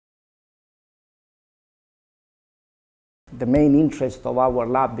the main interest of our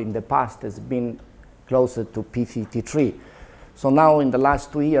lab in the past has been closer to P53. So now in the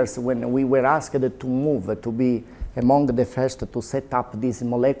last 2 years, when we were asked to move to be among the first to set up this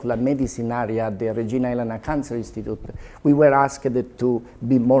molecular medicine area at the Regina Elena Cancer Institute, we were asked to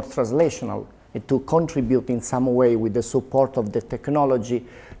be more translational and to contribute in some way with the support of the technology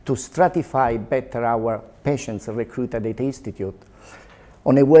to stratify better our patients recruited at the Institute,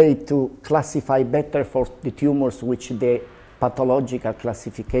 on a way to classify better for the tumors which the pathological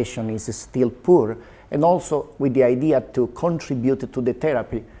classification is still poor, and also with the idea to contribute to the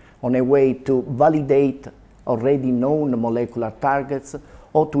therapy on a way to validate already known molecular targets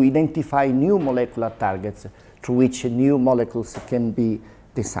or to identify new molecular targets through which new molecules can be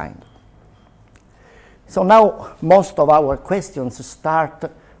designed. So now most of our questions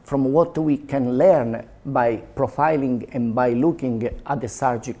start from what we can learn by profiling and by looking at the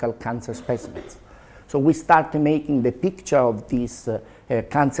surgical cancer specimens. So we start making the picture of these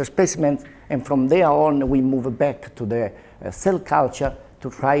cancer specimens, and from there on we move back to the cell culture to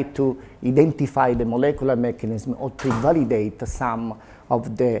try to identify the molecular mechanism or to validate some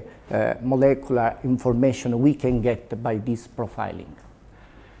of the molecular information we can get by this profiling.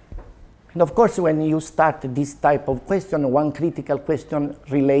 And of course, when you start this type of question, one critical question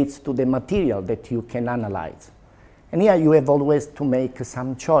relates to the material that you can analyze. And here you have always to make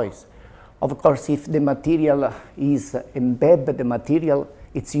some choice. Of course, if the material is embedded material,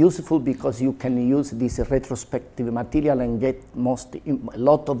 it's useful because you can use this retrospective material and get a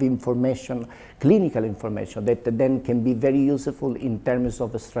lot of information, clinical information, that then can be very useful in terms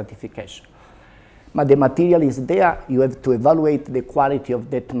of stratification. But the material is there, you have to evaluate the quality of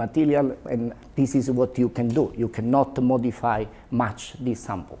that material, and this is what you can do. You cannot modify much these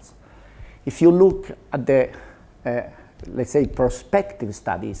samples. If you look at the, let's say, prospective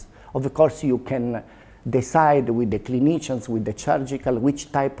studies, of course you can decide with the clinicians, with the surgical,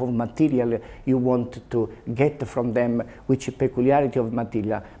 which type of material you want to get from them, which peculiarity of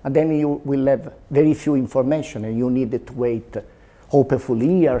material. And then you will have very few information, and you need to wait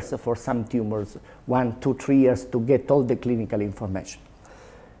hopefully years for some tumors, 1, 2, 3 years to get all the clinical information.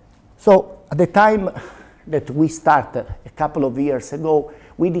 So at the time that we started a couple of years ago,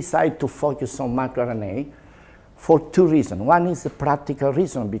 we decided to focus on microRNA for 2 reasons. One is a practical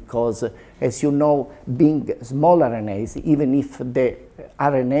reason, because as you know, being small RNAs, even if the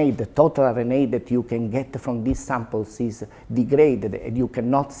RNA, the total RNA that you can get from these samples is degraded and you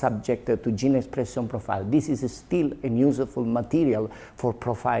cannot subject it to gene expression profile, this is still a useful material for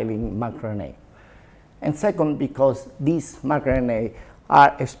profiling microRNA. And second, because these microRNA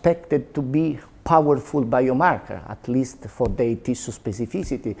are expected to be powerful biomarker, at least for the tissue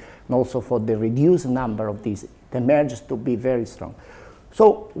specificity, and also for the reduced number of these. It emerges to be very strong.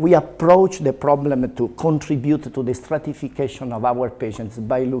 So we approach the problem to contribute to the stratification of our patients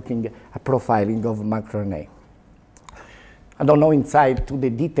by looking at profiling of microRNA. I don't know inside to the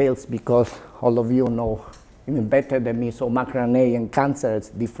details because all of you know even better than me, so microRNA and cancer has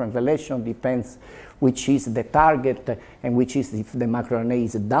different relation, depends which is the target and which is if the microRNA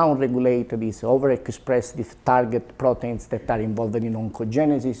is downregulated, is overexpressed, if target proteins that are involved in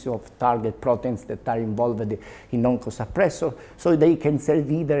oncogenesis, of target proteins that are involved in oncosuppressor, so they can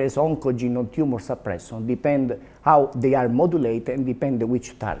serve either as oncogene or tumor suppressor, depend how they are modulated and depend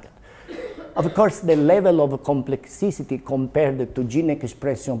which target. Of course, the level of complexity compared to gene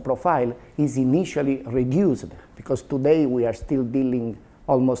expression profile is initially reduced, because today we are still dealing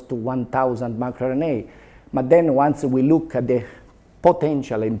almost to 1,000 microRNA. But then once we look at the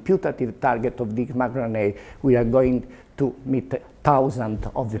potential and putative target of these microRNA, we are going to meet thousands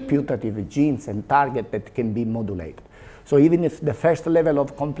of the putative genes and targets that can be modulated. So even if the first level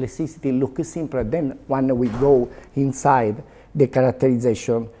of complexity looks simpler, then when we go inside the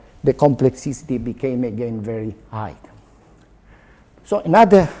characterization, the complexity became again very high. So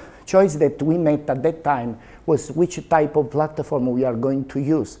another choice that we made at that time was which type of platform we are going to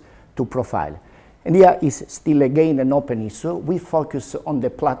use to profile. And here is still again an open issue. We focus on the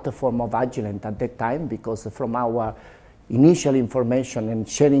platform of Agilent at that time, because from our initial information and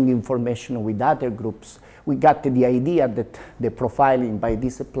sharing information with other groups, we got the idea that the profiling by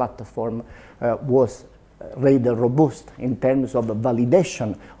this platform was rather robust in terms of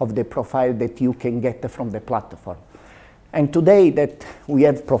validation of the profile that you can get from the platform. And today that we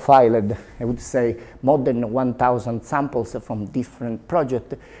have profiled, I would say, more than 1,000 samples from different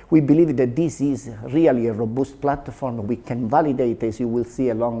projects, we believe that this is really a robust platform. We can validate, as you will see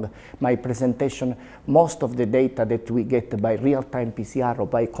along my presentation, most of the data that we get by real-time PCR or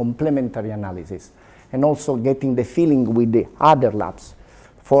by complementary analysis, and also getting the feeling with the other labs.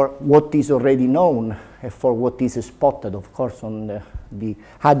 for what is already known and for what is spotted, of course, on the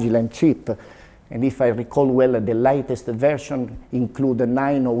Agilent chip. And if I recall well, the latest version includes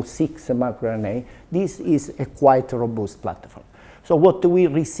 906 microRNA. This is a quite robust platform. So what we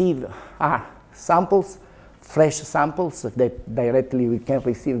receive are samples, fresh samples that directly we can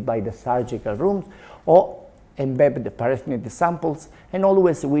receive by the surgical rooms, or embedded paraffinated samples, and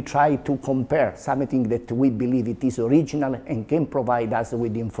always we try to compare something that we believe it is original and can provide us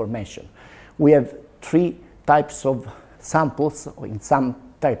with information. We have 3 types of samples in some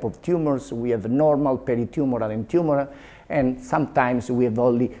type of tumors. We have normal, peritumoral, and tumoral, and sometimes we have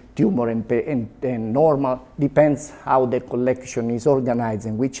only tumor and normal. Depends how the collection is organized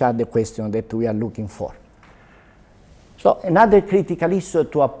and which are the questions that we are looking for. So another critical issue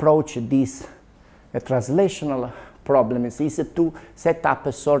to approach this translational problems is to set up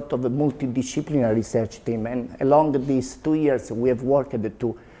a sort of a multidisciplinary research team, and along these 2 years we have worked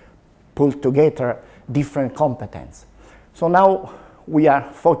to pull together different competencies. So now we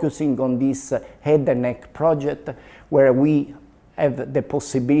are focusing on this head and neck project where we have the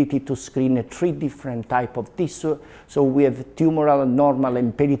possibility to screen 3 different types of tissue. So we have tumoral, normal,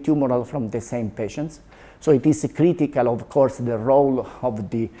 and peritumoral from the same patients. So it is critical, of course, the role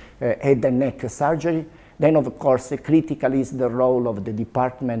of the head and neck surgery. Then, of course, critical is the role of the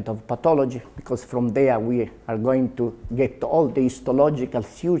Department of Pathology, because from there we are going to get all the histological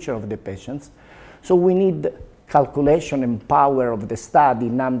future of the patients. So we need calculation and power of the study,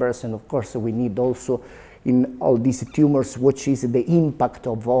 numbers, and of course we need also in all these tumors, which is the impact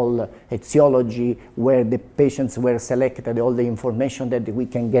of all etiology, where the patients were selected, all the information that we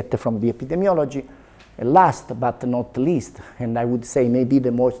can get from the epidemiology. And last but not least, and I would say maybe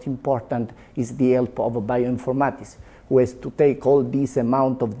the most important, is the help of bioinformatics, who has to take all this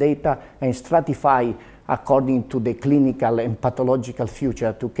amount of data and stratify according to the clinical and pathological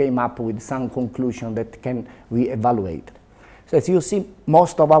future to come up with some conclusion that can be evaluated. So as you see,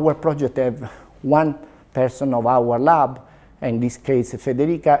 most of our projects have 1 person of our lab, in this case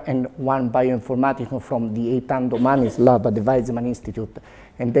Federica, and 1 bioinformatician from the Eitan Domani's lab at the Weizmann Institute,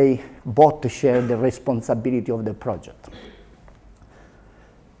 and they both share the responsibility of the project.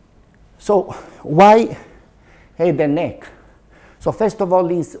 So why head and neck? So first of all,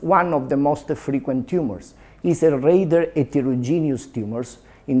 is one of the most frequent tumors. It's a rather heterogeneous tumors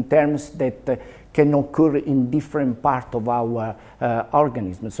in terms that can occur in different parts of our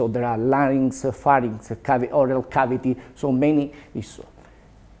organism. So there are larynx, pharynx, oral cavity, so many issues.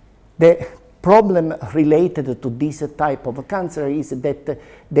 The problem related to this type of cancer is that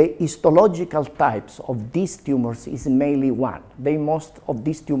the histological types of these tumors is mainly 1. Most of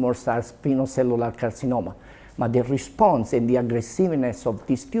these tumors are spinocellular carcinoma, but the response and the aggressiveness of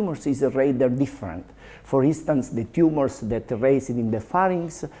these tumors is rather different. For instance, the tumors that raise in the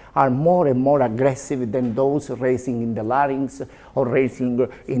pharynx are more and more aggressive than those raising in the larynx or raising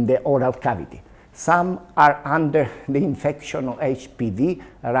in the oral cavity. Some are under the infection of HPV,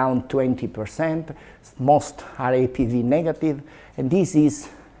 around 20%. Most are HPV negative, and this is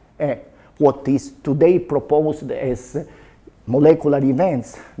what is today proposed as molecular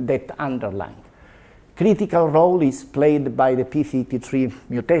events that underline. Critical role is played by the p53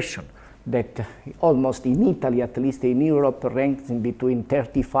 mutation that almost in Italy, at least in Europe, ranks in between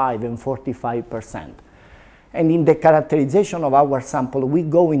 35 and 45%. And in the characterization of our sample, we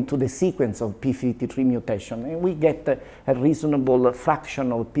go into the sequence of p53 mutation, and we get a reasonable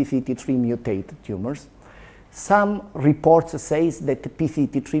fraction of p53 mutated tumors. Some reports say that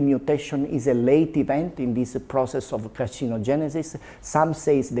p53 mutation is a late event in this process of carcinogenesis. Some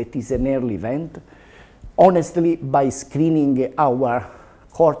say that it is an early event. Honestly, by screening our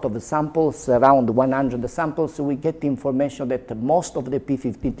cohort of samples, around 100 samples, we get information that most of the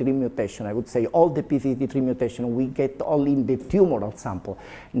p53 mutation, I would say all the p53 mutation, we get only in the tumoral sample,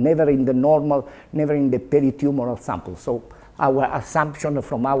 never in the normal, never in the peritumoral sample. So our assumption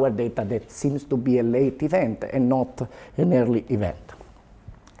from our data that seems to be a late event and not an early event.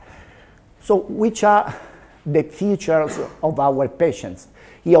 So which are the features of our patients?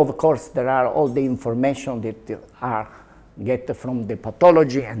 Here, of course, there are all the information that are get from the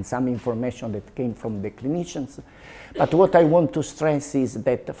pathology and some information that came from the clinicians. But what I want to stress is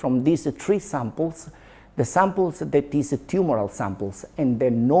that from these 3 samples, the samples that is tumoral samples and the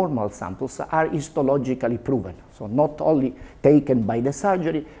normal samples are histologically proven. So not only taken by the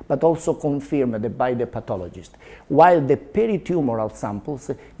surgery, but also confirmed by the pathologist. While the peritumoral samples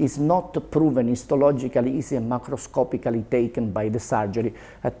is not proven histologically, is macroscopically taken by the surgery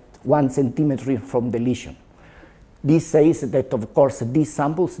at 1 centimeter from the lesion. This says that, of course, these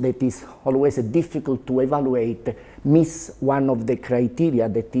samples that is always difficult to evaluate miss one of the criteria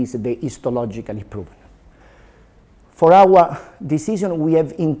that is the histologically proven. For our decision, we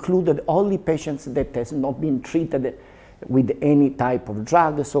have included only patients that has not been treated with any type of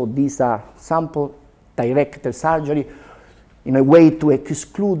drug, so these are sample directed surgery in a way to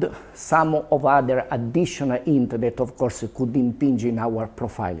exclude some of other additional hints that, of course, could impinge in our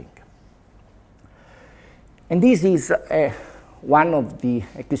profiling. And this is one of the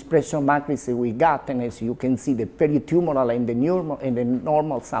expression matrices we got, and as you can see, the peritumoral and the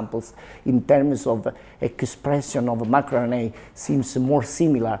normal samples in terms of expression of microRNA seems more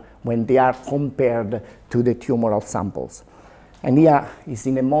similar when they are compared to the tumoral samples. And here is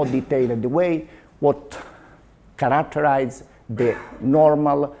in a more detailed way what characterizes the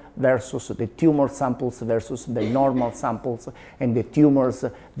normal versus the tumor samples versus the normal samples and the tumors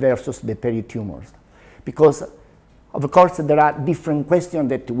versus the peritumors. Because, of course, there are different questions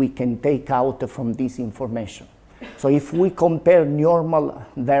that we can take out from this information. So if we compare normal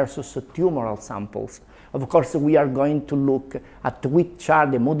versus tumoral samples, of course, we are going to look at which are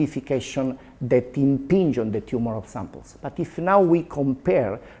the modifications that impinge on the tumoral samples. But if now we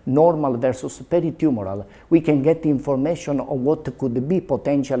compare normal versus peritumoral, we can get information on what could be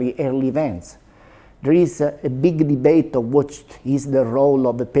potentially early events. There is a big debate of what is the role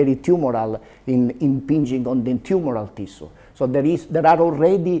of the peritumoral in impinging on the tumoral tissue. So there are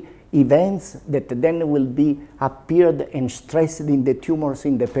already events that then will be appeared and stressed in the tumors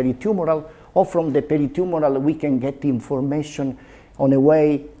in the peritumoral, or from the peritumoral we can get information on a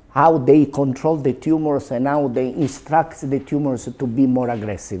way how they control the tumors and how they instruct the tumors to be more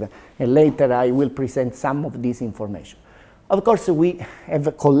aggressive. And later I will present some of this information. Of course, we have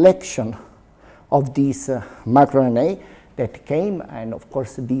a collection of these microRNA that came, and of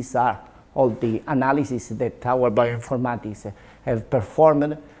course these are all the analysis that our bioinformatics have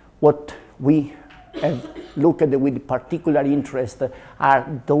performed. What we have looked at with particular interest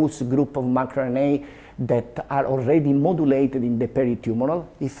are those group of microRNA that are already modulated in the peritumoral.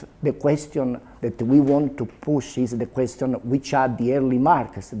 If the question that we want to push is the question which are the early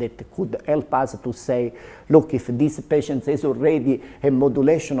markers that could help us to say, look, if this patient has already a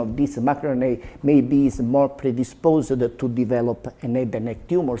modulation of this microRNA, maybe is more predisposed to develop an head and neck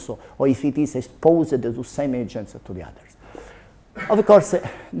tumor, or if it is exposed to same agents to the others. Of course,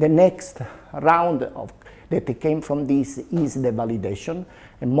 the next round that came from this is the validation,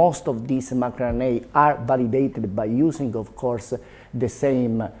 and most of these microRNA are validated by using, of course, the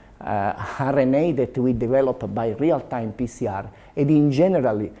same RNA that we develop by real-time PCR, and in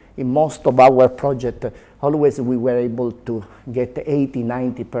general, in most of our projects, always we were able to get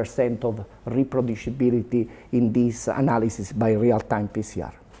 80–90% of reproducibility in this analysis by real-time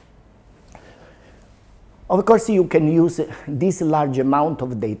PCR. Of course, you can use this large amount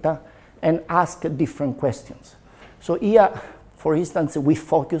of data and ask different questions. So here, for instance, we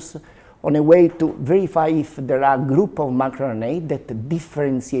focus on a way to verify if there are a group of microRNA that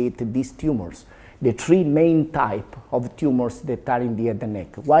differentiate these tumors, the three main types of tumors that are in the head and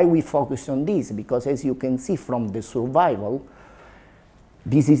neck. Why we focus on this? Because as you can see from the survival,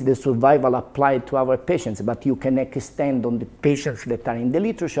 this is the survival applied to our patients, but you can extend on the patients that are in the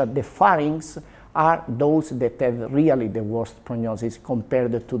literature. The pharynx are those that have really the worst prognosis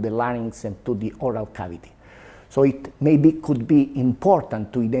compared to the larynx and to the oral cavity. So it maybe could be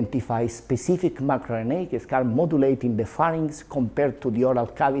important to identify specific microRNA that are modulating the pharynx compared to the oral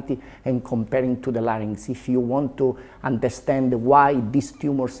cavity and comparing to the larynx if you want to understand why these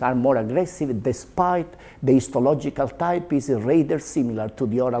tumors are more aggressive despite the histological type is rather similar to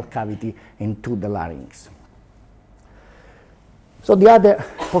the oral cavity and to the larynx. So the other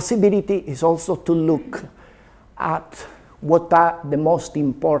possibility is also to look at what are the most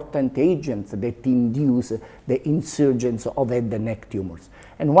important agents that induce the insurgence of head and neck tumors.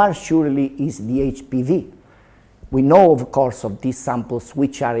 And one surely is the HPV. We know, of course, of these samples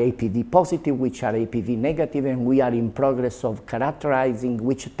which are HPV positive, which are HPV negative, and we are in progress of characterizing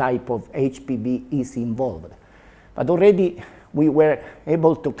which type of HPV is involved. But already we were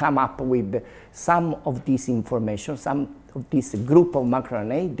able to come up with some of this information, some of this group of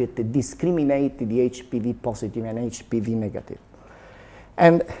microRNA that discriminate the HPV positive and HPV negative.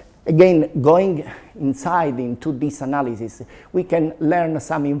 And again, going inside into this analysis, we can learn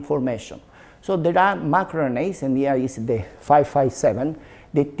some information. So there are microRNAs, and here is the 557,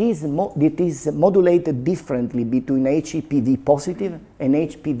 that is modulated differently between HPV positive and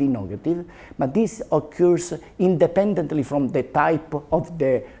HPV negative, but this occurs independently from the type of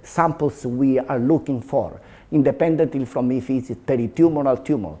the samples we are looking for, independently from if it's peritumoral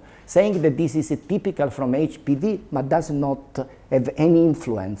tumor, saying that this is typical from HPV but does not have any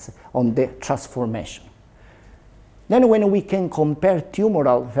influence on the transformation. Then when we can compare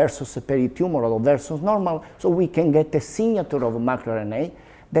tumoral versus peritumoral versus normal, so we can get a signature of microRNA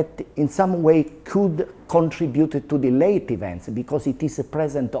that in some way could contribute to the late events because it is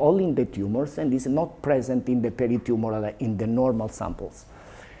present only in the tumors and is not present in the peritumoral in the normal samples.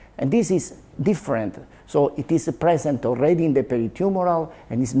 And this is different. So it is present already in the peritumoral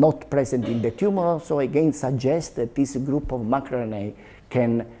and is not present in the tumoral. So again suggests that this group of microRNA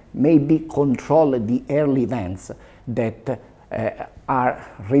can maybe control the early events that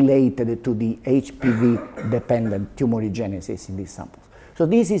are related to the HPV-dependent tumorigenesis in these samples. So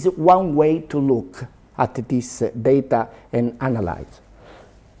this is one way to look at this data and analyze.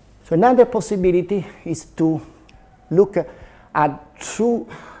 So another possibility is to look at through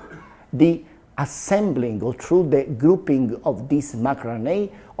the assembling or through the grouping of this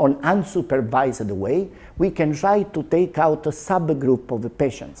microRNA on unsupervised way, we can try to take out a subgroup of the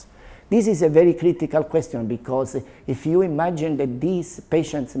patients. This is a very critical question because if you imagine that these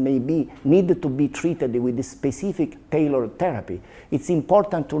patients may need to be treated with a specific tailored therapy, it's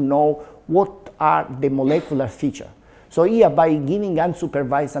important to know what are the molecular features. So here, by giving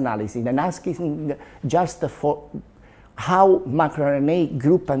unsupervised analysis and asking just for how microRNA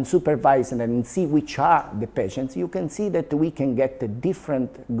group unsupervised and see which are the patients, you can see that we can get a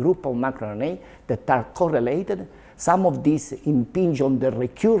different group of microRNA that are correlated. Some of these impinge on the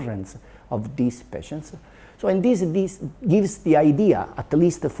recurrence of these patients. So and this gives the idea, at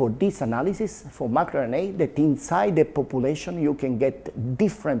least for this analysis, for microRNA, that inside the population you can get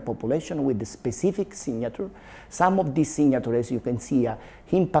different population with a specific signature. Some of these signatures, as you can see,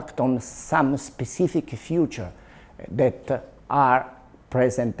 impact on some specific feature that are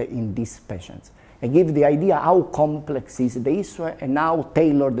present in these patients. And give the idea how complex is the issue and how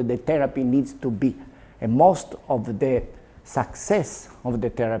tailored the therapy needs to be. And most of the success of the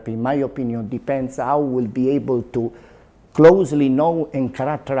therapy, in my opinion, depends how we'll be able to closely know and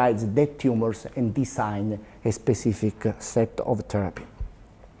characterize the tumors and design a specific set of therapy.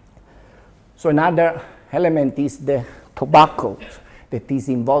 So another element is the tobacco that is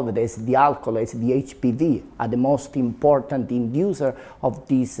involved as the alcohol, as the HPV, are the most important inducer of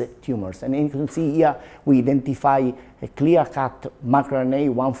these tumors. And you can see here we identify a clear-cut microRNA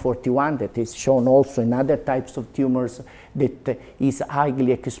 141 that is shown also in other types of tumors that is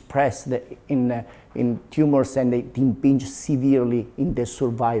highly expressed in tumors and it impinges severely in the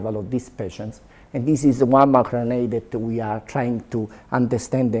survival of these patients. And this is one microRNA that we are trying to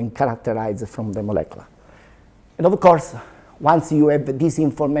understand and characterize from the molecular. And of course, once you have this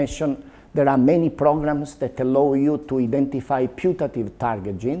information, there are many programs that allow you to identify putative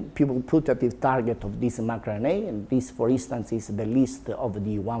target gene, putative target of this microRNA, and this, for instance, is the list of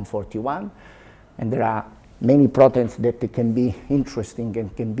the 141. And there are many proteins that can be interesting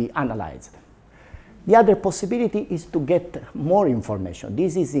and can be analyzed. The other possibility is to get more information.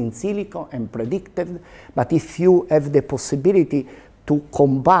 This is in silico and predictive, but if you have the possibility to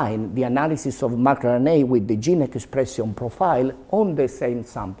combine the analysis of microRNA with the gene expression profile on the same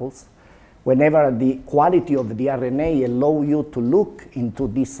samples, whenever the quality of the RNA allow you to look into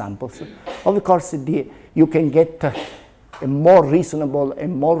these samples, of course you can get a more reasonable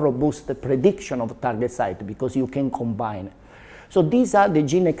and more robust prediction of target site because you can combine. So these are the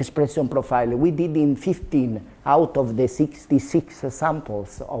gene expression profile we did in 15 out of the 66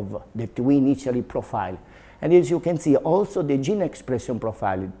 samples that we initially profiled. And as you can see, also the gene expression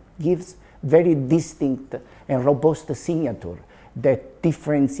profile gives very distinct and robust signature that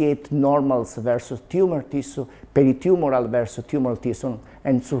differentiate normals versus tumor tissue, peritumoral versus tumor tissue,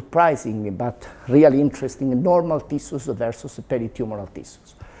 and surprisingly, but really interesting, normal tissues versus peritumoral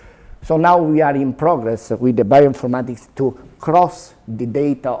tissues. So now we are in progress with the bioinformatics to cross the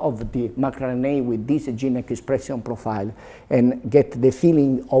data of the microRNA with this gene expression profile and get the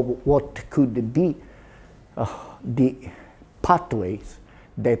feeling of what could be the pathways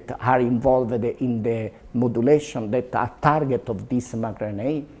that are involved in the modulation that are target of this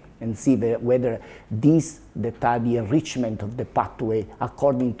microRNA and see whether these that are the enrichment of the pathway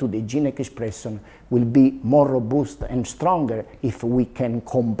according to the gene expression will be more robust and stronger if we can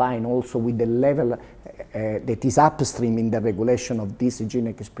combine also with the level that is upstream in the regulation of this gene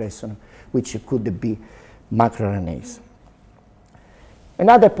expression, which could be microRNAs.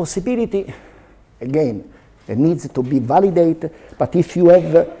 Another possibility, again, needs to be validated, but if you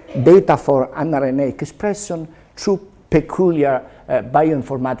have data for mRNA expression through peculiar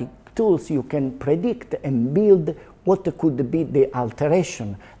bioinformatic tools, you can predict and build what could be the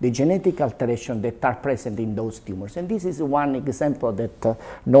alteration, the genetic alteration that are present in those tumors. And this is one example that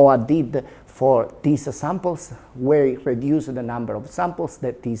NOAA did for these samples, where it reduced the number of samples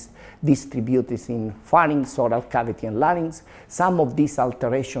that is distributed in pharynx, oral cavity, and larynx. Some of these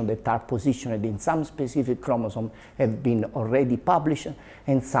alterations that are positioned in some specific chromosome have been already published,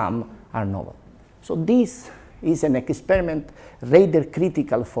 and some are novel. So this is an experiment rather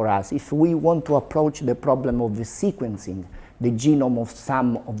critical for us if we want to approach the problem of sequencing the genome of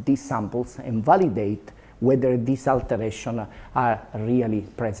some of these samples and validate whether these alterations are really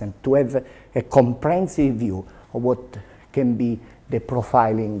present, to have a comprehensive view of what can be the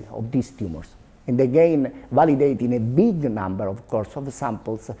profiling of these tumors. And again, validating a big number, of course, of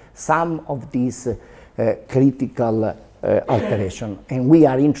samples, some of these critical alteration. And we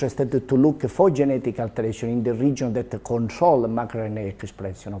are interested to look for genetic alteration in the region that control microRNA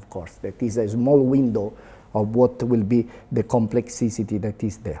expression, of course. That is a small window of what will be the complexity that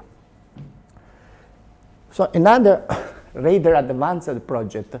is there. So another rather advanced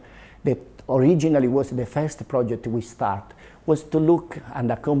project that originally was the first project we start was to look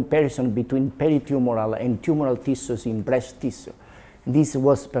at a comparison between peritumoral and tumoral tissues in breast tissue. This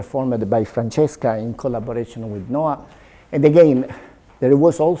was performed by Francesca in collaboration with NOAA. And again, there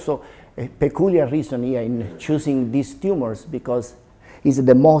was also a peculiar reason here in choosing these tumors, because it's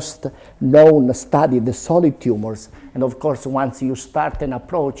the most known studied solid tumors. And of course, once you start an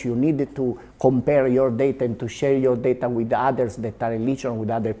approach, you need to compare your data and to share your data with others that are in lesion with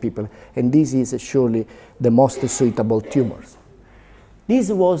other people. And this is surely the most suitable tumors. This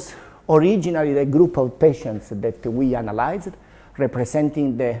was originally the group of patients that we analyzed,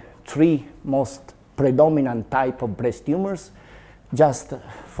 representing the three most predominant type of breast tumors. Just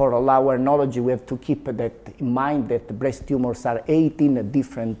for all our knowledge, we have to keep that in mind that breast tumors are 18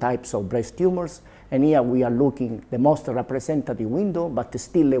 different types of breast tumors. And here we are looking the most representative window, but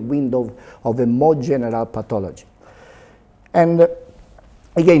still a window of a more general pathology. And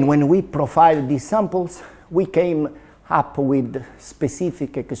again, when we profiled these samples, we came up with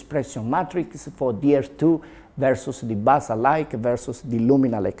specific expression matrix for DR2 versus the basal-like versus the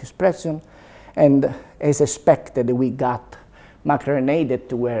luminal expression. And as expected, we got microRNA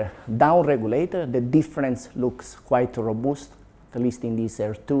that were downregulated. The difference looks quite robust, at least in this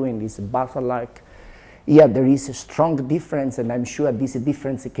R2 and this basal-like. Here there is a strong difference, and I'm sure this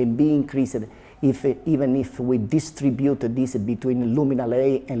difference can be increased even if we distribute this between luminal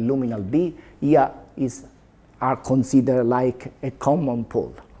A and luminal B. Here are considered like a common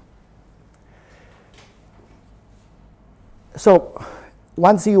pool. So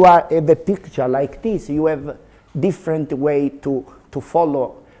once you have a picture like this, you have different way to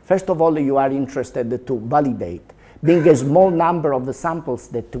follow. First of all, you are interested to validate. Being a small number of the samples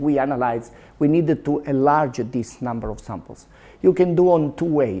that we analyze, we needed to enlarge this number of samples. You can do on two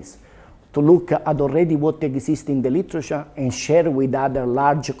ways: to look at already what exists in the literature and share with other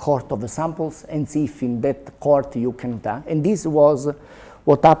large cohort of samples and see if in that cohort you can do. And this was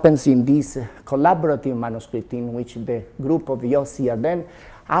what happens in this collaborative manuscript, in which the group of Yossi Arden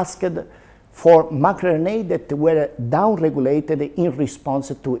asked for microRNA that were downregulated in response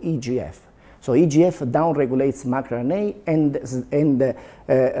to EGF. So EGF downregulates microRNA and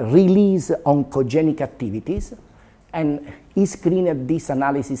release oncogenic activities. And he screened this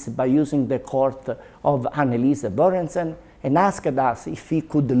analysis by using the cohort of Anneliese Borensen and asked us if he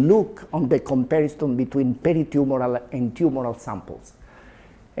could look on the comparison between peritumoral and tumoral samples.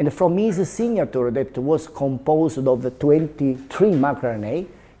 And from his signature that was composed of 23 microRNA,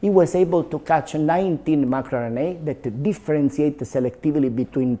 he was able to catch 19 microRNA that differentiate selectively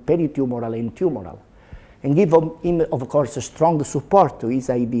between peritumoral and tumoral, and give him, of course, a strong support to his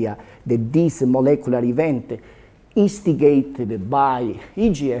idea that this molecular event instigated by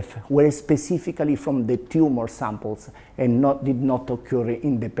EGF were specifically from the tumor samples and did not occur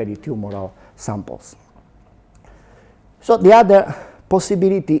in the peritumoral samples. So the other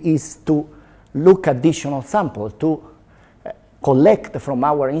possibility is to look at additional samples, to collect from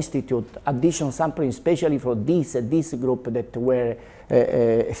our institute additional sampling, especially for this group that were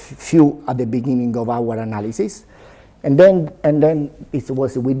few at the beginning of our analysis. And then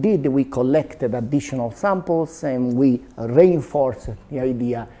we collected additional samples and we reinforced the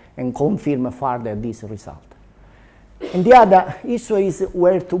idea and confirmed further this result. And the other issue is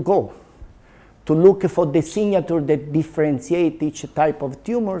where to go to look for the signature that differentiate each type of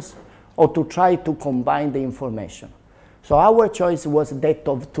tumors, or to try to combine the information. So our choice was that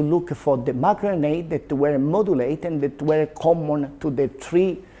of to look for the microRNA that were modulated and that were common to the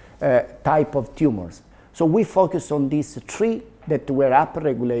three type of tumors. So we focused on these three that were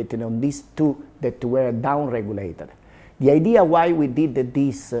upregulated, on these two that were downregulated. The idea why we did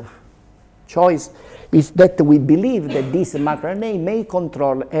this choice is that we believe that this microRNA may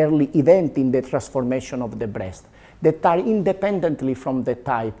control early events in the transformation of the breast that are independently from the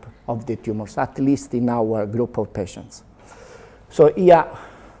type of the tumors, at least in our group of patients. So here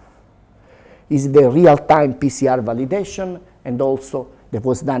is the real-time PCR validation, and also that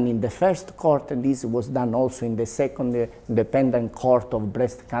was done in the first cohort, and this was done also in the second independent cohort of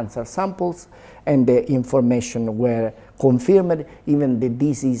breast cancer samples, and the information were confirmed. Even the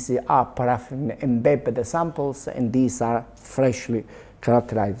disease are paraffin embedded samples, and these are freshly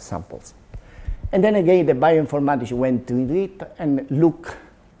characterized samples. And then again, the bioinformatics went to it and look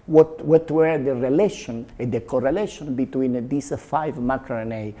what were the relation and the correlation between these 5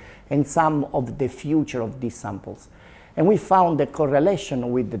 microRNA and some of the future of these samples. And we found the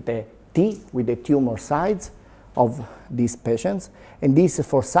correlation with the T, with the tumor size of these patients. And this,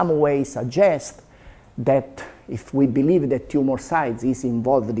 for some way, suggests that if we believe that tumor size is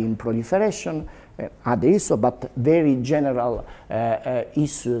involved in proliferation, other issues, but very general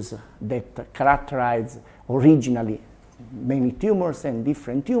issues that characterize originally many tumors and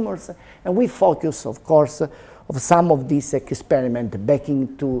different tumors. And we focus, of course, of some of these experiments back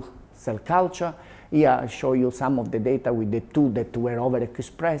into cell culture. Here I show you some of the data with the 2 that were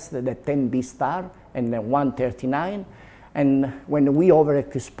overexpressed, the 10B star and the 139. And when we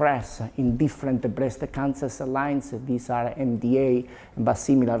overexpress in different breast cancer cell lines, these are MDA, but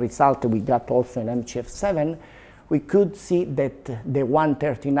similar result we got also in MCF7, we could see that the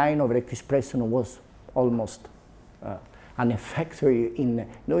 139 overexpression was almost ineffective in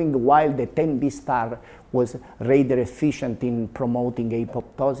knowing, while the 10B star was rather efficient in promoting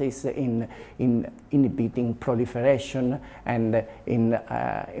apoptosis, in inhibiting proliferation, and in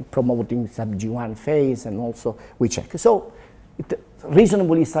promoting sub-G1 phase, and also we check. So it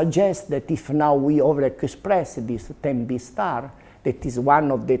reasonably suggests that if now we overexpress this 10B star, that is one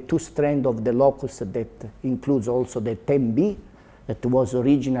of the 2 strands of the locus that includes also the 10B, that was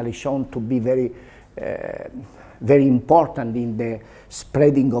originally shown to be very important in the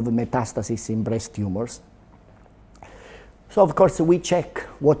spreading of metastasis in breast tumors. So of course we check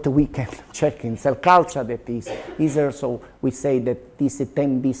what we can check in cell culture, that is either, so we say that this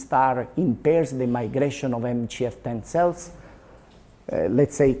 10B star impairs the migration of MGF10 cells,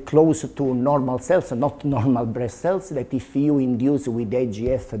 let's say close to normal cells, not normal breast cells, that if you induce with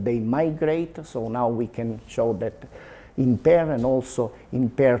AGF they migrate. So now we can show that impair, and also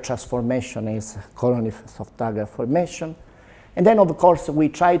impair transformation is colony soft target formation. And then of course we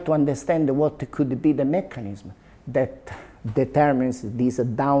try to understand what could be the mechanism that determines this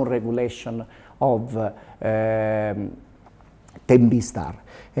downregulation of 10B star.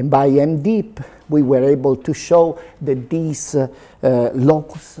 And by MDeep we were able to show that this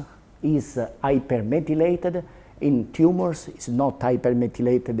locus is hypermethylated in tumors, it's not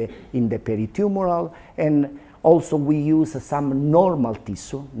hypermethylated in the peritumoral, and also we use some normal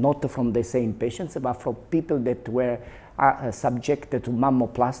tissue, not from the same patients, but from people that were subjected to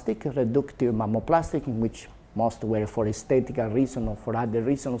mammoplastic, reductive mammoplastic, in which most were for aesthetical reason or for other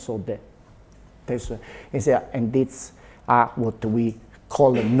reasons. So and it's what we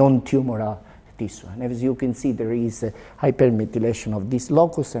call a non-tumoral tissue. And as you can see, there is hypermethylation of this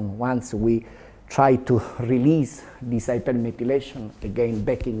locus, and once we try to release this hypermethylation, again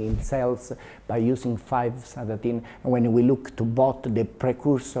backing in cells by using 5-17, and when we look to both the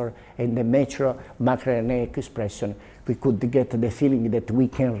precursor and the mature microRNA expression, we could get the feeling that we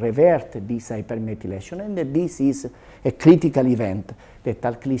can revert this hypermethylation, and that this is a critical event that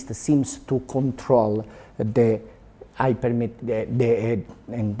at least seems to control the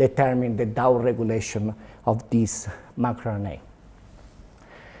and determine the downregulation of this microRNA.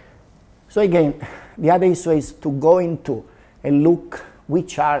 So again, the other issue is to go into and look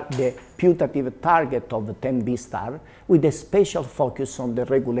which are the putative target of the 10B star, with a special focus on the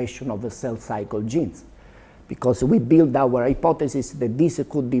regulation of the cell cycle genes, because we build our hypothesis that this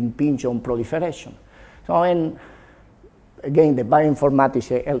could impinge on proliferation. So, and again, the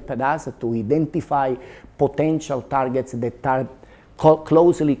bioinformatics helped us to identify potential targets that are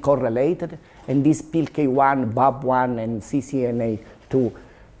closely correlated, and this PLK1, BAB1, and CCNA2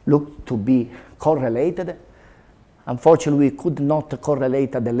 look to be correlated. Unfortunately, we could not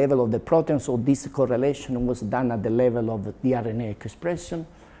correlate at the level of the protein, so this correlation was done at the level of the RNA expression.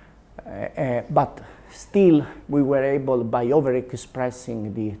 But still, we were able, by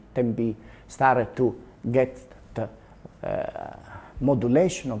overexpressing the 10B star, to get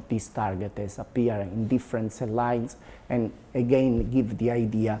modulation of this target has appeared in different cell lines, and again give the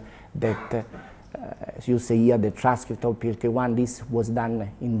idea that, as you see here, the transcript of PLK1, this was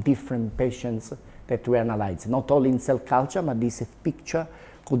done in different patients that were analyzed, not only in cell culture, but this picture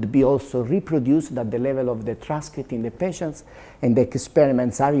could be also reproduced at the level of the transcript in the patients, and the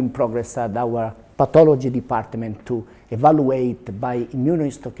experiments are in progress at our pathology department to evaluate by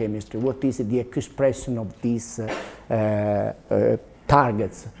immunohistochemistry what is the expression of these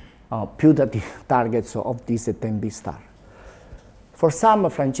targets, putative targets of this 10B star. For some,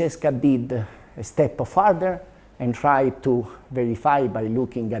 Francesca did a step further and tried to verify by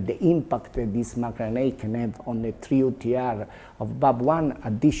looking at the impact that this miRNA can have on the 3UTR of BAB1.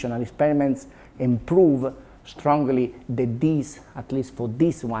 Additional experiments improve strongly that this, at least for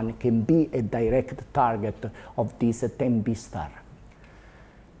this one, can be a direct target of this 10B star.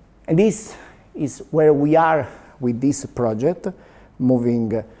 And this is where we are with this project,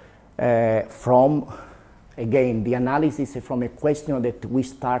 moving from, again, the analysis from a question that we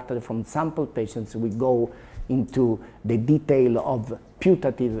started from sample patients. We go into the detail of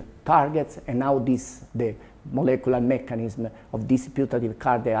putative targets, and now the molecular mechanism of this putative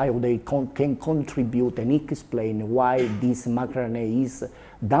target, how they can contribute and explain why this miRNA is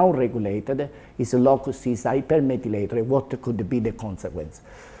downregulated, its locus is hypermethylated, what could be the consequence.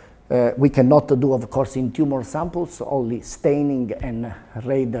 We cannot do, of course, in tumor samples, only staining and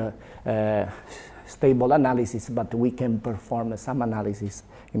radar stable analysis, but we can perform some analysis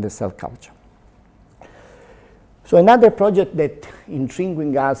in the cell culture. So another project that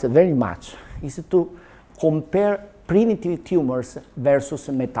intriguing us very much is to compare primitive tumors versus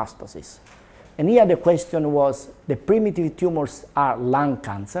metastasis. And here the question was, the primitive tumors are lung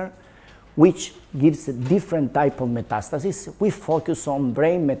cancer, which gives a different type of metastasis. We focus on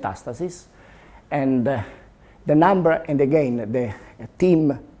brain metastasis, and the number, and again, the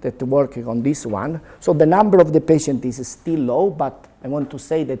team that working on this one. So the number of the patient is still low, but I want to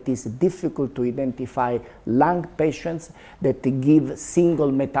say that it's difficult to identify lung patients that give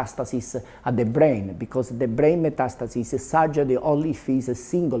single metastasis at the brain, because the brain metastasis is surgery only if it's a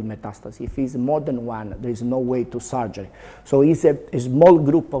single metastasis. If it's more than one, there is no way to surgery. So it's a small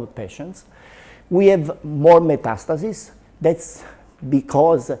group of patients. We have more metastasis. That's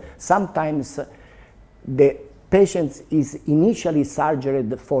because sometimes the patient is initially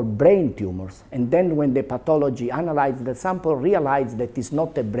surgered for brain tumors, and then when the pathology analyzed the sample, realized that it's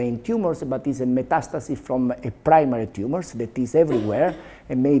not a brain tumors, but is a metastasis from a primary tumors that is everywhere,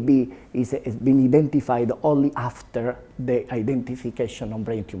 and maybe has been identified only after the identification of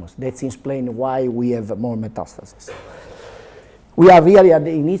brain tumors. That's explain why we have more metastasis. We are really at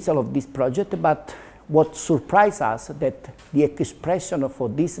the initial of this project, but what surprised us that the expression for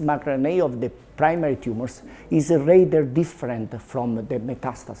this miRNA of the primary tumors is rather different from the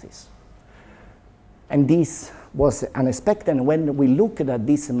metastasis. And this was unexpected. When we looked at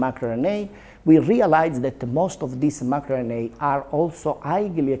this miRNA, we realized that most of these miRNA are also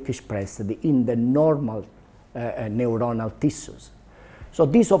highly expressed in the normal neuronal tissues. So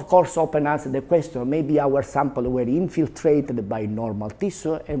this, of course, opens us the question, maybe our sample were infiltrated by normal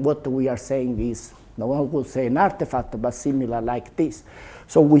tissue, and what we are saying is, no one would say an artifact, but similar like this.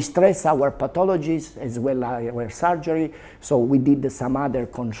 So we stress our pathologies as well as our surgery, so we did some other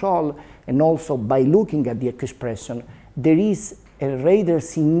control, and also by looking at the expression, there is a rather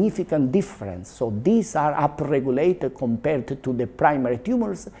significant difference. So these are upregulated compared to the primary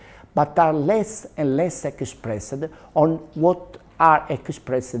tumors, but are less and less expressed on what are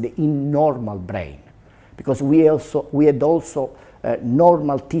expressed in normal brain. Because we had also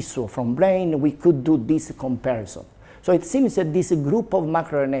normal tissue from brain, we could do this comparison. So it seems that this group of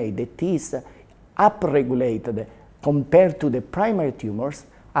miRNA that is upregulated compared to the primary tumors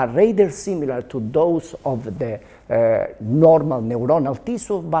are rather similar to those of the normal neuronal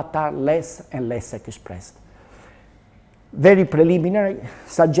tissue, but are less and less expressed. Very preliminary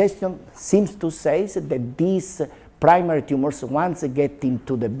suggestion seems to say that these primary tumors, once they get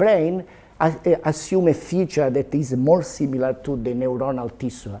into the brain, assume a feature that is more similar to the neuronal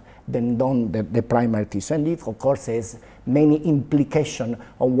tissue than the primary tissue. And it, of course, has many implications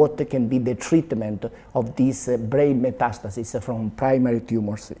on what can be the treatment of these brain metastases from primary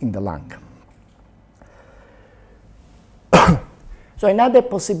tumors in the lung. So another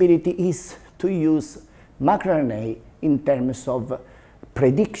possibility is to use miRNA in terms of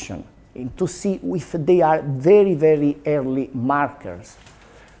prediction, to see if they are very, very early markers.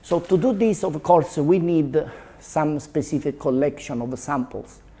 So to do this, of course, we need some specific collection of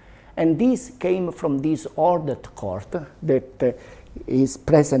samples. And this came from this ordered cohort that is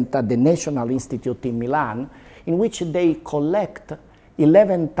present at the National Institute in Milan, in which they collect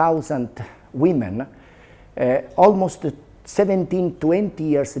 11,000 women almost 17, 20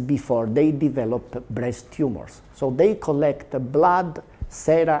 years before they develop breast tumors. So they collect blood,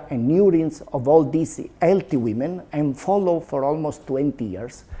 sera, and urines of all these healthy women and follow for almost 20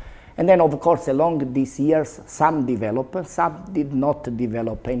 years. And then, of course, along these years, some develop, some did not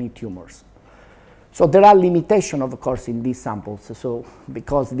develop any tumors. So there are limitations, of course, in these samples. So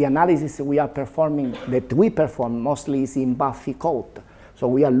because the analysis we are performing, that we perform mostly is in buffy coat. So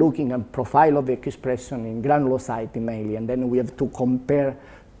we are looking at profile of expression in granulocyte mainly, and then we have to compare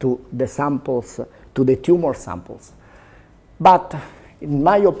to the samples, to the tumor samples. But in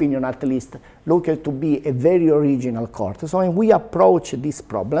my opinion, at least, look to be a very original cohort. So when we approach this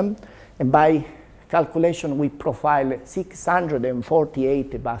problem, and by calculation we profile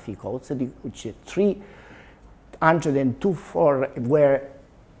 648 buffy coats, which 302 were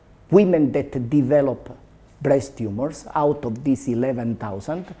women that develop breast tumors out of these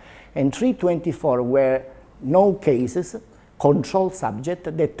 11,000, and 324 were no cases, control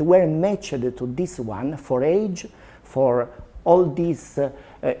subject, that were matched to this one for age, for all these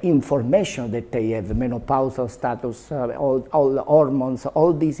information that they have, menopausal status, all hormones,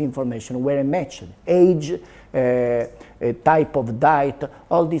 all these information were matched. Age, type of diet,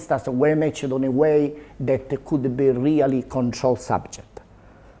 all these stuff were matched in a way that could be really control subject.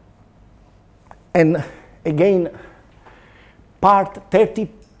 And again, part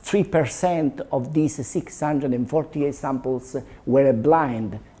 33% of these 648 samples were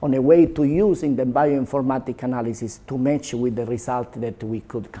blind on a way to using the bioinformatic analysis to match with the result that we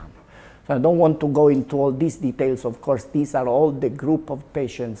could come. So I don't want to go into all these details. Of course, these are all the group of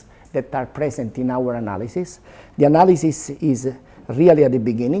patients that are present in our analysis. The analysis is really at the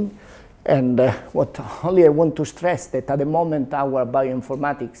beginning. And what only I want to stress that at the moment our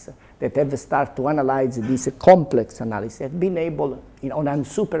bioinformatics that have started to analyze this complex analysis have been able, on an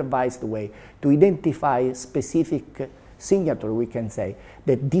unsupervised way, to identify specific signature, we can say,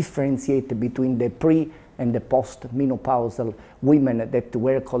 that differentiate between the pre and the post-menopausal women that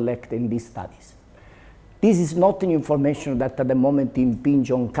were collected in these studies. This is not an information that at the moment impinge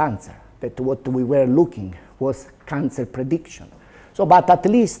on cancer, that what we were looking was cancer prediction. So, but at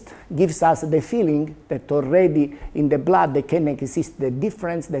least gives us the feeling that already in the blood there can exist the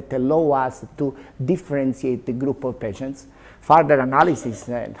difference that allow us to differentiate the group of patients. Further analysis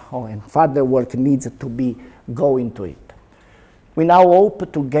and further work needs to be go into it. We now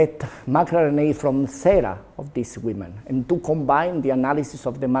hope to get microRNA from sera of these women and to combine the analysis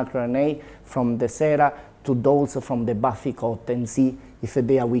of the microRNA from the sera to those from the buffy coat and see if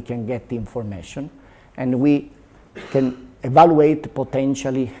there we can get information. And we can evaluate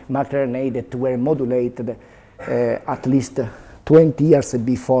potentially microRNA that were modulated at least 20 years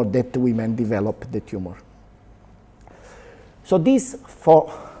before that women developed the tumor. So this for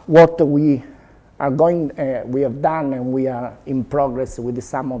what we are going, we have done and we are in progress with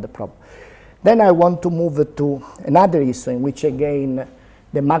some of the problems. Then I want to move to another issue in which again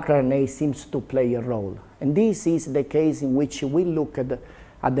the microRNA seems to play a role. And this is the case in which we look at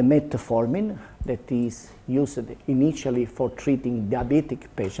the metformin that is used initially for treating diabetic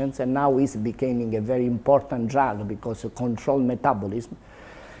patients and now is becoming a very important drug because it controls metabolism.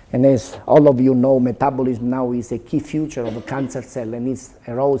 And as all of you know, metabolism now is a key feature of a cancer cell and is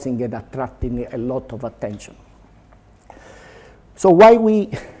arousing and attracting a lot of attention. So why we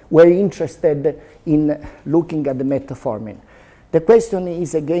were interested in looking at the metformin? The question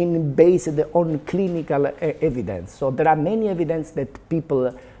is again based on clinical evidence. So there are many evidence that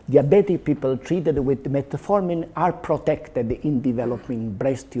people, diabetic people treated with metformin are protected in developing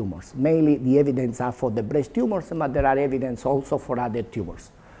breast tumors. Mainly the evidence are for the breast tumors, but there are evidence also for other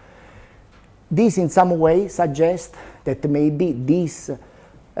tumors. This in some way suggests that maybe this,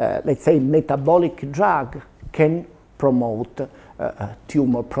 let's say, metabolic drug can promote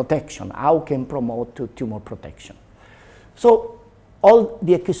tumor protection. How can promote tumor protection? So all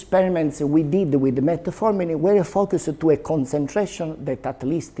the experiments we did with metformin were focused to a concentration that at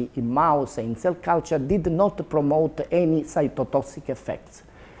least in mouse and cell culture did not promote any cytotoxic effects.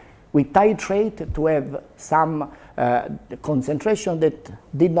 We titrate to have some concentration that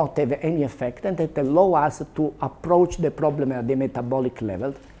did not have any effect and that allow us to approach the problem at the metabolic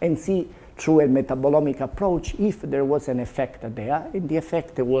level and see through a metabolomic approach if there was an effect there, and the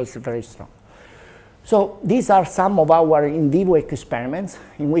effect was very strong. So these are some of our in vivo experiments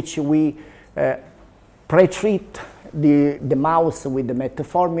in which we pre-treat the mouse with the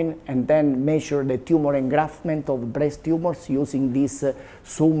metformin and then measure the tumor engraftment of breast tumors using this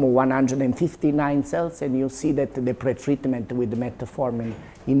SUM 159 cells, and you see that the pretreatment with the metformin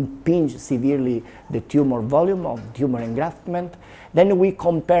impinge severely the tumor volume of tumor engraftment. Then we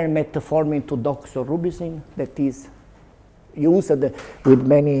compare metformin to doxorubicin, that is used with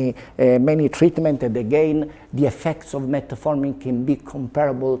many treatments, and again the effects of metformin can be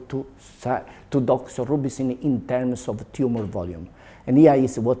comparable to doxorubicin in terms of tumor volume. And here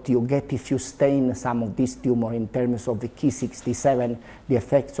is what you get if you stain some of this tumor in terms of the Ki67. The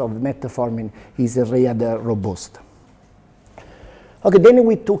effects of metformin is rather robust. Okay, then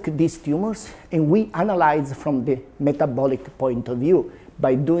we took these tumors and we analyzed from the metabolic point of view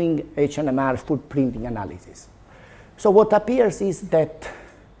by doing HNMR footprinting analysis. So what appears is that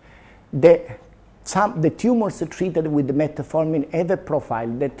the tumors treated with metformin have a profile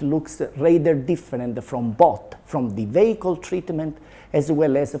that looks rather different from both, from the vehicle treatment as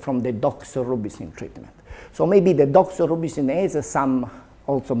well as from the doxorubicin treatment. So maybe the doxorubicin has some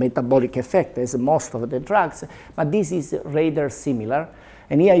also metabolic effect as most of the drugs, but this is rather similar.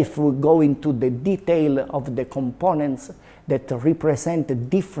 And here if we go into the detail of the components that represent a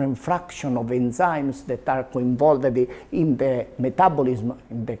different fraction of enzymes that are involved in the metabolism,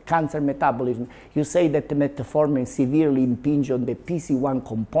 in the cancer metabolism, you say that the metformin severely impinge on the PC1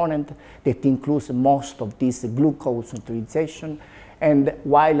 component that includes most of this glucose utilization, and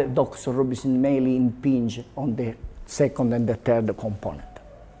while doxorubicin mainly impinge on the second and the third component.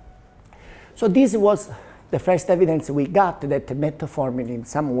 So this was the first evidence we got that metformin in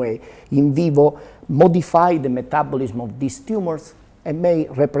some way in vivo modified the metabolism of these tumors and may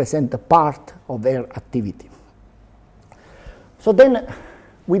represent a part of their activity. So then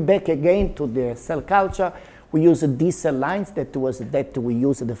we back again to the cell culture. We used these cell lines that we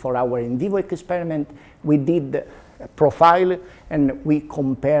used for our in vivo experiment. We did a profile and we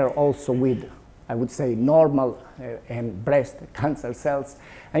compare also with, I would say, normal and breast cancer cells.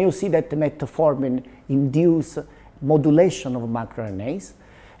 And you see that the metformin induce modulation of microRNAs.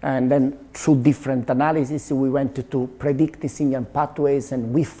 And then through different analysis, we went to predict the signal pathways,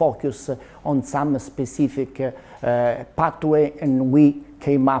 and we focus on some specific pathway, and we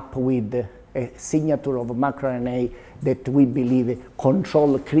came up with a signature of microRNA that we believe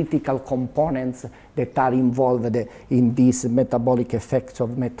control critical components that are involved in these metabolic effects of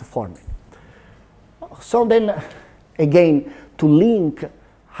metformin. So then, again, to link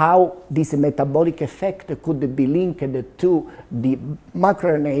how this metabolic effect could be linked to the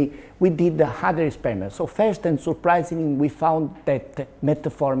microRNA, we did other experiments. So first, and surprisingly, we found that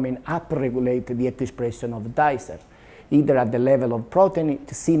metformin upregulated the expression of dicer, either at the level of protein,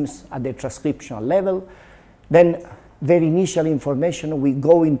 it seems at the transcriptional level. Then, very initial information, we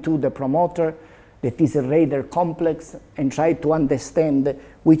go into the promoter that is rather complex and try to understand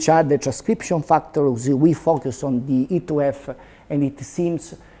which are the transcription factors. We focus on the E2F, and it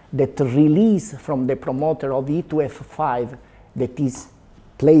seems that release from the promoter of E2F5 that is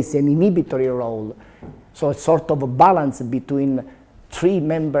plays an inhibitory role. So a sort of a balance between three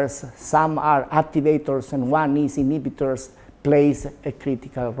members, some are activators and one is inhibitors, plays a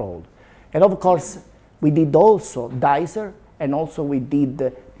critical role. And of course, we did also dicer, and also we did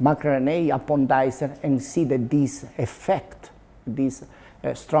microRNA upon dicer, and see that this effect, this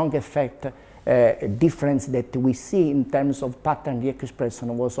strong effect, difference that we see in terms of pattern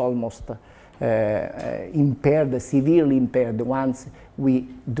expression was almost impaired, severely impaired once we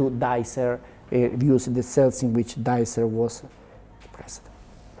do dicer, use the cells in which dicer was expressed.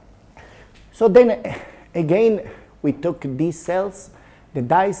 So then again, we took these cells, the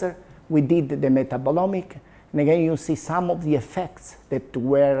dicer, we did the metabolomic, and again you see some of the effects that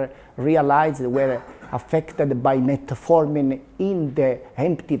were realized, were affected by metformin in the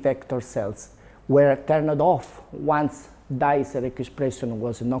empty vector cells, were turned off once dicer expression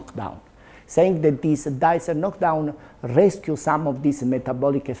was knocked down, saying that this dicer knockdown rescues some of this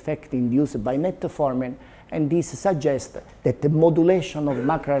metabolic effect induced by metformin, and this suggests that the modulation of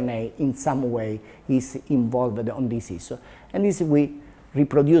microRNA in some way is involved on this issue. And this we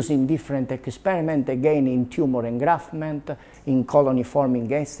reproduce in different experiments, again in tumor engraftment, in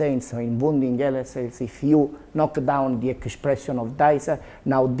colony-forming assays, in wounding assays. If you knock down the expression of dicer,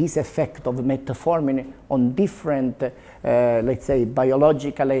 now this effect of metformin on different, let's say,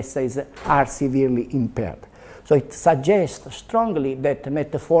 biological assays are severely impaired. So it suggests strongly that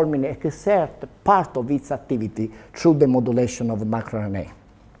metformin exerts part of its activity through the modulation of microRNA.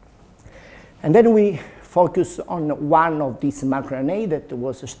 And then we focus on one of these microRNA that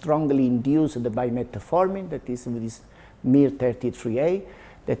was strongly induced by metformin, that is with this miR33A.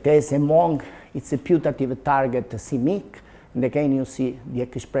 that has among its putative target c-MYC, and again you see the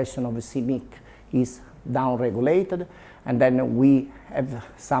expression of c-MYC is downregulated, and then we have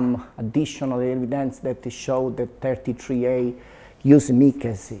some additional evidence that show that 33A use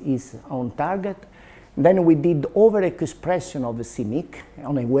MYC is on target. Then we did overexpression of c-MYC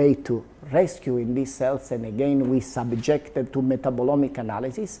on a way to rescue in these cells, and again we subjected to metabolomic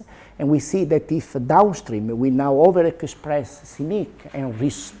analysis, and we see that if downstream we now overexpress c-MYC and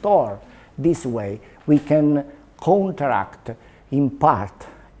restore this way, we can counteract in part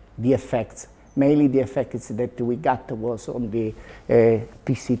the effects. Mainly the effects that we got was on the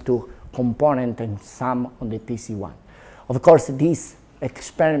PC2 component and some on the PC1. Of course, this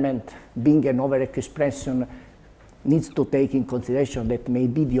experiment, being an overexpression, needs to take in consideration that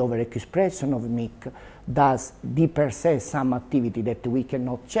maybe the overexpression of MYC does per se some activity that we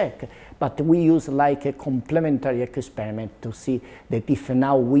cannot check, but we use like a complementary experiment to see that if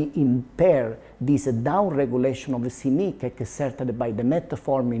now we impair this downregulation of c-MYC exerted by the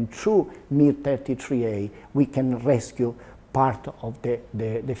metformin through miR33A, we can rescue part of the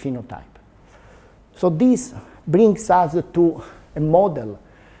phenotype. So this brings us to a model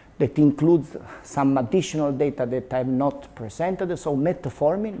that includes some additional data that I have not presented, so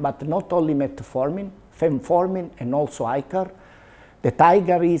metformin, but not only metformin, fenformin, and also ICAR. The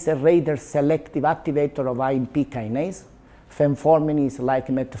ICAR is a rather selective activator of AMP kinase. Fenformin is like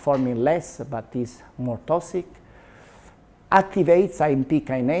metformin less, but is more toxic. Activates AMP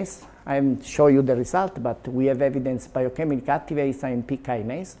kinase. I will show you the result, but we have evidence biochemically activates AMP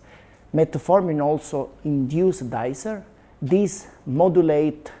kinase. Metformin also induces dicer. These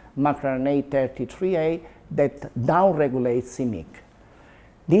modulate miRNA 33A that downregulates c-MYC.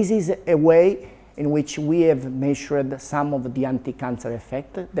 This is a way in which we have measured some of the anti-cancer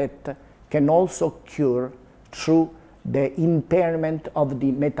effect that can also cure through the impairment of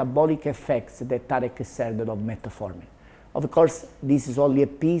the metabolic effects that are exerted of metformin. Of course, this is only a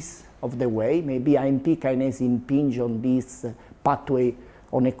piece of the way. Maybe AMP kinase impinge on this pathway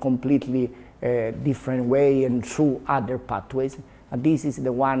on a completely different way and through other pathways. And this is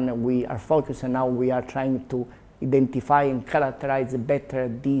the one we are focused on now. We are trying to identify and characterize better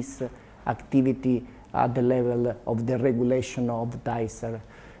this activity at the level of the regulation of dicer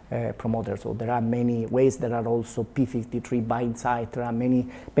promoters. So there are many ways. There are also p53 bind sites. There are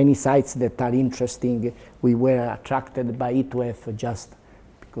many sites that are interesting. We were attracted by E2F just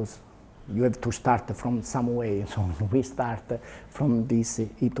because you have to start from some way. So we start from this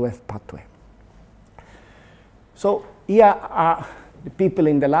E2F pathway. So here are the people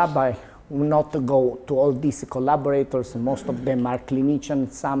in the lab. I will not go to all these collaborators. Most of them are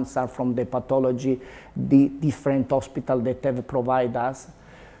clinicians. Some are from the pathology, the different hospitals that have provided us.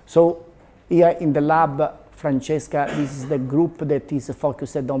 So here in the lab, Francesca, this is the group that is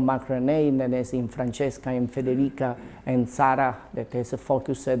focused on miRNA, and as in Francesca and Federica and Sara that is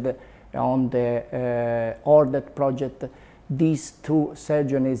focused on the ORDET project. These two,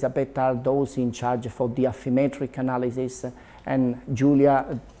 Sergio and Elisabetta, are those in charge for the affymetric analysis, and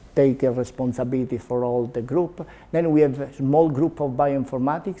Julia takes responsibility for all the group. Then we have a small group of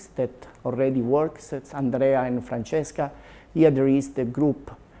bioinformatics that already works. It's Andrea and Francesca. Here there is the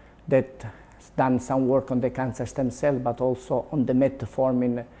group that has done some work on the cancer stem cell, but also on the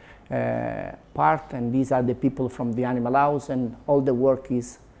metformin part, and these are the people from the animal house, and all the work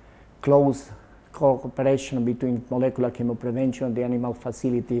is close cooperation between molecular chemoprevention, the animal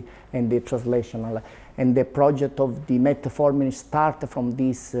facility, and the translational. And the project of the metformin start from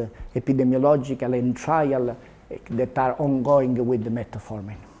this epidemiological and trial that are ongoing with the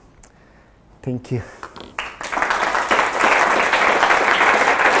metformin. Thank you.